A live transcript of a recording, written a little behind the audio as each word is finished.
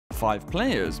5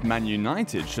 players Man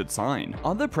United should sign.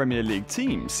 Other Premier League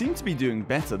teams seem to be doing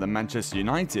better than Manchester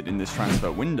United in this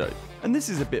transfer window, and this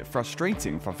is a bit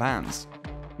frustrating for fans.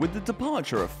 With the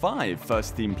departure of 5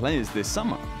 first-team players this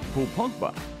summer, Paul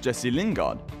Pogba, Jesse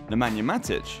Lingard, Nemanja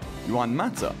Matic, Juan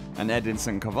Mata and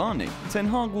Edinson Cavani, Ten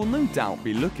Hag will no doubt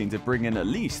be looking to bring in at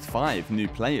least 5 new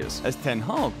players as Ten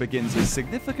Hag begins his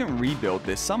significant rebuild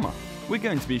this summer. We're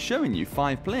going to be showing you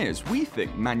 5 players we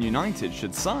think Man United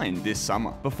should sign this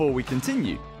summer. Before we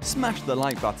continue, smash the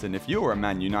like button if you're a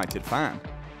Man United fan.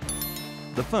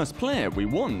 The first player we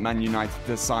want Man United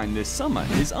to sign this summer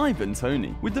is Ivan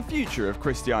Toney. With the future of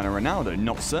Cristiano Ronaldo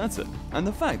not certain, and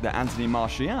the fact that Antony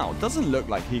Martial doesn't look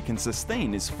like he can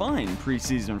sustain his fine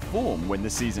pre-season form when the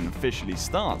season officially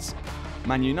starts,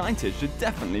 Man United should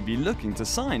definitely be looking to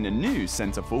sign a new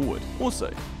centre-forward.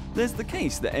 Also, there's the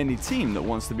case that any team that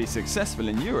wants to be successful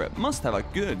in Europe must have a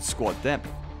good squad depth.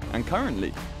 And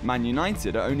currently, Man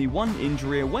United are only 1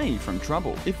 injury away from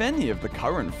trouble. If any of the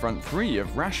current front 3 of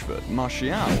Rashford,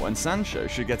 Martial and Sancho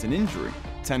should get an injury,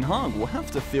 Ten Hag will have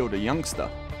to field a youngster.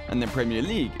 And the Premier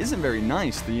League isn't very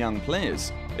nice to young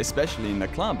players, especially in a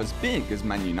club as big as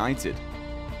Man United.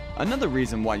 Another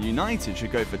reason why United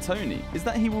should go for Toney is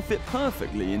that he will fit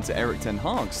perfectly into Erik Ten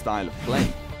Hag's style of play.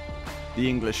 The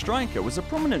English striker was a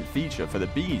prominent feature for the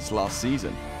Bees last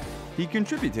season. He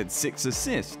contributed 6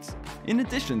 assists, in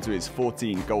addition to his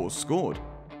 14 goals scored.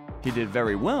 He did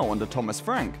very well under Thomas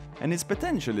Frank, and his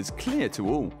potential is clear to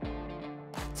all.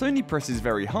 Toney presses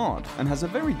very hard and has a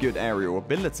very good aerial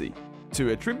ability, 2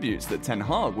 attributes that Ten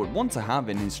Hag would want to have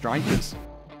in his strikers.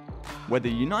 Whether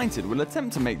United will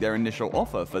attempt to make their initial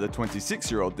offer for the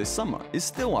 26-year-old this summer is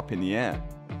still up in the air.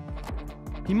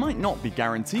 He might not be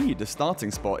guaranteed a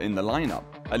starting spot in the lineup,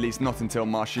 at least not until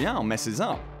Martial messes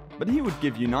up, but he would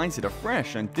give United a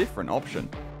fresh and different option.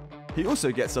 He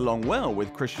also gets along well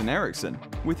with Christian Eriksen,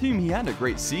 with whom he had a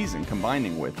great season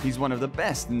combining with. He's one of the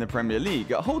best in the Premier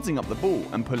League at holding up the ball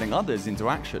and pulling others into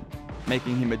action,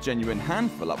 making him a genuine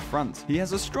handful up front. He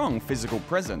has a strong physical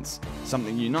presence,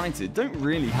 something United don't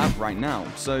really have right now,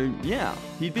 so yeah,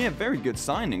 he'd be a very good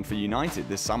signing for United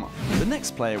this summer. The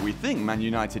next player we think Man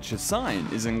United should sign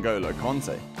is N'Golo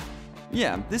Kanté.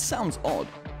 Yeah, this sounds odd,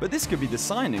 but this could be the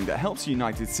signing that helps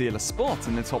United seal a spot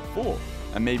in the top 4,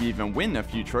 and maybe even win a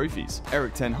few trophies.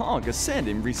 Erik Ten Hag has said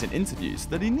in recent interviews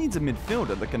that he needs a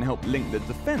midfielder that can help link the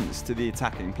defence to the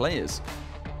attacking players,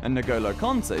 and N'Golo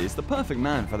Kanté is the perfect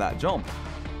man for that job.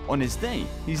 On his day,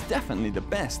 he's definitely the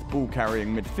best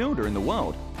ball-carrying midfielder in the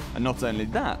world, and not only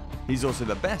that, he's also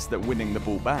the best at winning the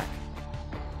ball back.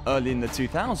 Early in the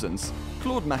 2000s,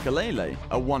 Claude Makelele,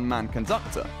 a one-man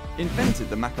conductor, invented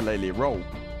the Makelele role.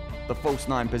 The false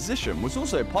 9 position was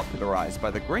also popularised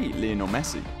by the great Lionel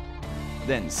Messi.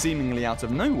 Then, seemingly out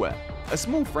of nowhere, a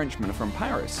small Frenchman from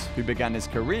Paris, who began his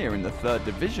career in the 3rd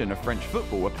division of French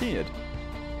football, appeared.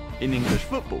 In English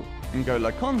football,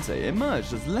 N'Golo Kanté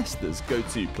emerged as Leicester's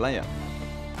go-to player.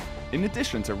 In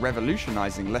addition to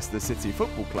revolutionising Leicester City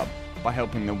Football Club by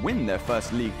helping them win their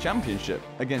first league championship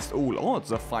against all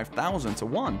odds of 5,000 to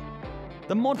 1,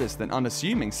 the modest and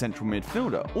unassuming central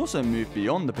midfielder also moved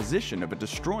beyond the position of a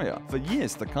destroyer for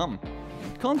years to come.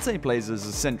 Kanté plays as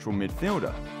a central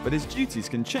midfielder, but his duties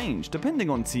can change depending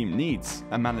on team needs,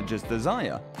 a manager's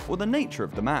desire, or the nature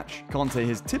of the match. Kanté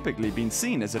has typically been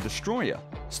seen as a destroyer,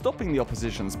 stopping the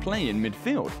opposition's play in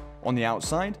midfield, on the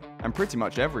outside, and pretty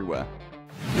much everywhere.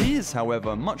 He is,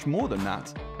 however, much more than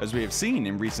that, as we have seen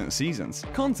in recent seasons.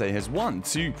 Kanté has won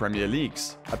 2 Premier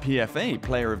Leagues, a PFA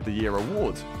Player of the Year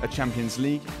award, a Champions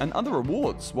League, and other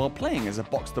awards while playing as a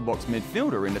box-to-box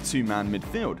midfielder in a 2-man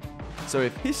midfield. So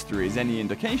if history is any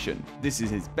indication, this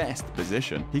is his best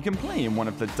position. He can play in one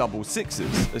of the double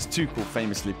sixes, as Tuchel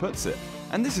famously puts it,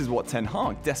 and this is what Ten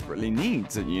Hag desperately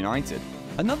needs at United.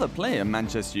 Another player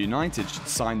Manchester United should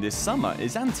sign this summer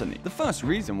is Antony. The first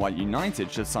reason why United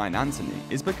should sign Antony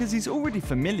is because he's already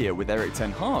familiar with Erik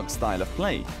Ten Hag's style of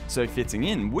play, so fitting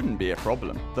in wouldn't be a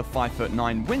problem. The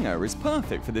 5'9" winger is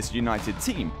perfect for this United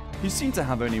team, who seem to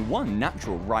have only one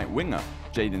natural right winger,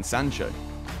 Jadon Sancho.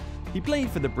 He played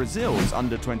for the Brazil's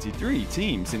under-23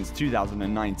 team since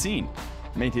 2019,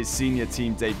 made his senior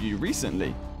team debut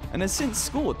recently, and has since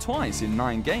scored twice in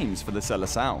 9 games for the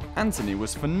Seleção. Antony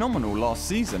was phenomenal last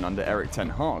season under Erik Ten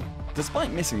Hag,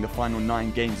 despite missing the final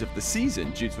 9 games of the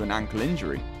season due to an ankle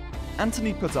injury.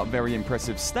 Antony put up very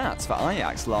impressive stats for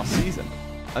Ajax last season,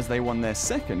 as they won their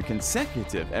 2nd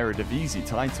consecutive Eredivisie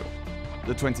title.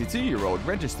 The 22-year-old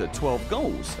registered 12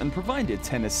 goals and provided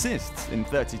 10 assists in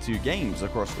 32 games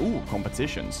across all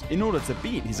competitions. In order to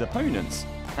beat his opponents,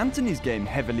 Antony's game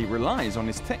heavily relies on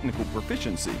his technical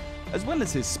proficiency, As well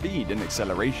as his speed and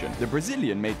acceleration, the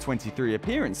Brazilian made 23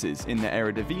 appearances in the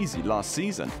Eredivisie last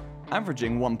season,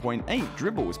 averaging 1.8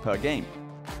 dribbles per game.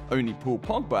 Only Paul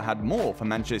Pogba had more for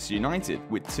Manchester United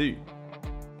with 2.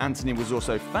 Antony was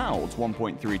also fouled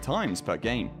 1.3 times per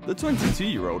game. The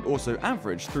 22-year-old also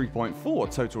averaged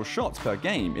 3.4 total shots per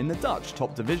game in the Dutch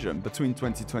top division between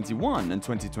 2021 and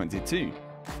 2022.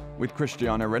 With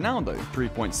Cristiano Ronaldo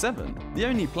 3.7, the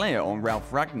only player on Ralf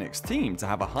Rangnick's team to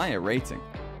have a higher rating.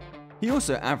 He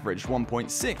also averaged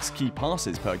 1.6 key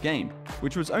passes per game,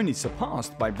 which was only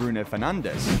surpassed by Bruno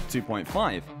Fernandes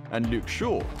 2.5 and Luke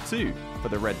Shaw 2 for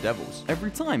the Red Devils. Every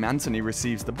time Antony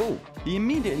receives the ball, he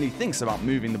immediately thinks about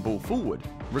moving the ball forward,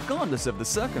 regardless of the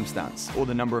circumstance or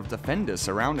the number of defenders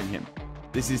surrounding him.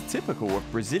 This is typical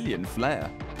of Brazilian flair.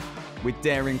 With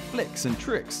daring flicks and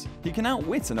tricks, he can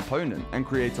outwit an opponent and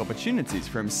create opportunities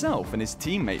for himself and his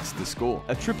teammates to score.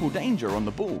 A triple danger on the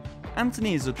ball,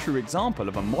 Antony is a true example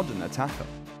of a modern attacker.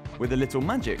 With a little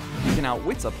magic, he can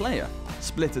outwit a player,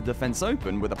 split a defense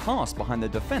open with a pass behind the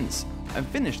defense, and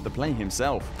finish the play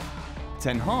himself.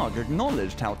 Ten Hag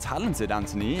acknowledged how talented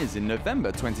Antony is in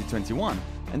November 2021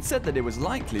 and said that it was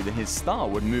likely that his star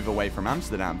would move away from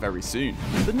Amsterdam very soon.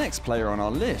 The next player on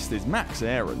our list is Max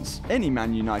Aarons. Any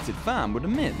Man United fan would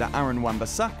admit that Aaron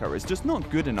Wan-Bissaka is just not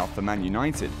good enough for Man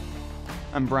United.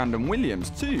 And Brandon Williams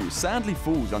too sadly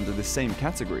falls under the same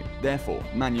category. Therefore,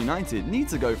 Man United need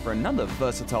to go for another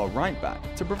versatile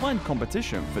right-back to provide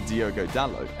competition for Diogo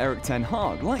Dalot. Erik ten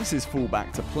Hag likes his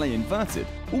fullback to play inverted,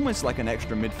 almost like an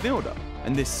extra midfielder,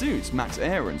 and this suits Max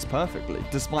Aarons perfectly.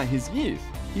 Despite his youth,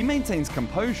 he maintains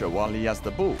composure while he has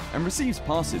the ball and receives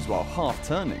passes while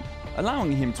half-turning,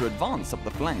 allowing him to advance up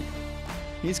the flank.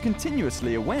 He is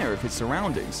continuously aware of his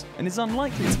surroundings and is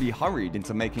unlikely to be hurried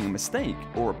into making a mistake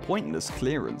or a pointless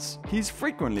clearance. He is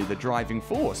frequently the driving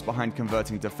force behind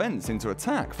converting defense into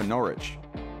attack for Norwich.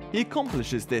 He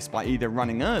accomplishes this by either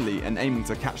running early and aiming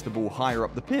to catch the ball higher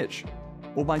up the pitch,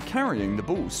 or by carrying the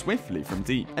ball swiftly from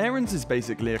deep. Aarons is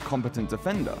basically a competent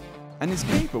defender and is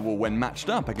capable when matched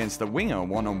up against a winger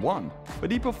one-on-one,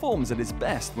 but he performs at his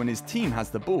best when his team has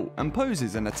the ball and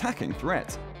poses an attacking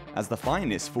threat, as the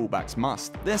finest fullbacks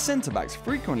must. Their centre-backs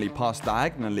frequently pass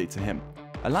diagonally to him,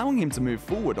 allowing him to move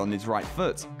forward on his right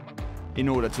foot. In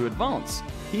order to advance,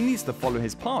 he needs to follow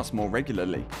his pass more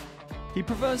regularly. He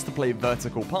prefers to play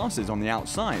vertical passes on the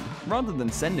outside, rather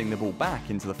than sending the ball back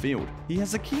into the field. He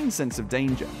has a keen sense of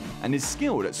danger, and is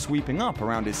skilled at sweeping up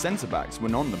around his centre-backs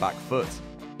when on the back foot.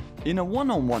 In a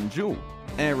one-on-one duel,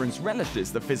 Aarons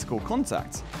relishes the physical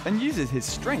contact and uses his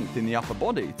strength in the upper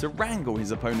body to wrangle his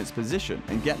opponent's position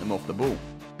and get them off the ball.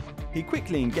 He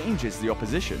quickly engages the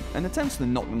opposition and attempts to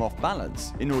knock them off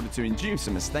balance in order to induce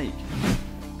a mistake.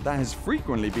 That has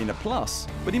frequently been a plus,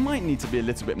 but he might need to be a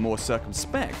little bit more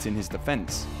circumspect in his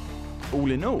defense. All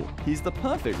in all, he's the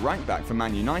perfect right back for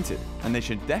Man United, and they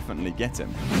should definitely get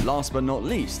him. Last but not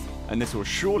least, and this will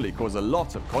surely cause a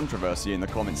lot of controversy in the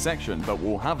comment section, but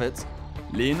we'll have it,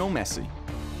 Lionel Messi.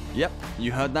 Yep,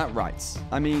 you heard that right.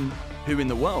 I mean, who in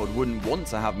the world wouldn't want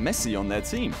to have Messi on their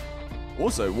team?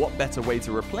 Also, what better way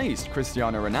to replace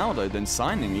Cristiano Ronaldo than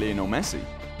signing Lionel Messi?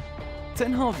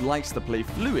 Ten Hag likes to play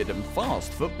fluid and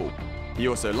fast football. He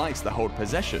also likes to hold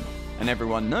possession, and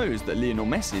everyone knows that Lionel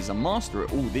Messi is a master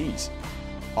at all these.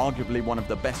 Arguably one of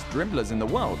the best dribblers in the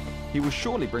world, he will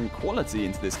surely bring quality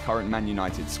into this current Man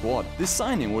United squad. This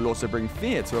signing will also bring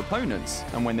fear to opponents,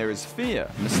 and when there is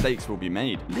fear, mistakes will be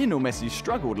made. Lionel Messi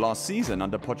struggled last season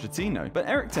under Pochettino, but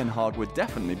Erik ten Hag would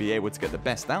definitely be able to get the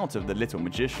best out of the little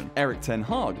magician. Erik ten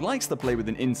Hag likes to play with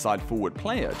an inside forward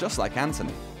player just like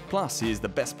Antony. Plus, he is the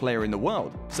best player in the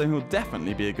world, so he'll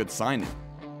definitely be a good signing.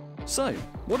 So,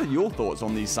 what are your thoughts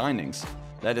on these signings?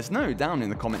 Let us know down in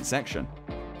the comment section.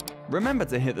 Remember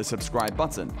to hit the subscribe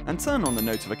button and turn on the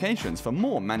notifications for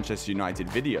more Manchester United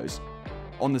videos.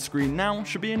 On the screen now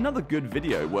should be another good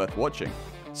video worth watching,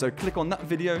 so click on that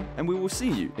video and we will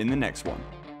see you in the next one.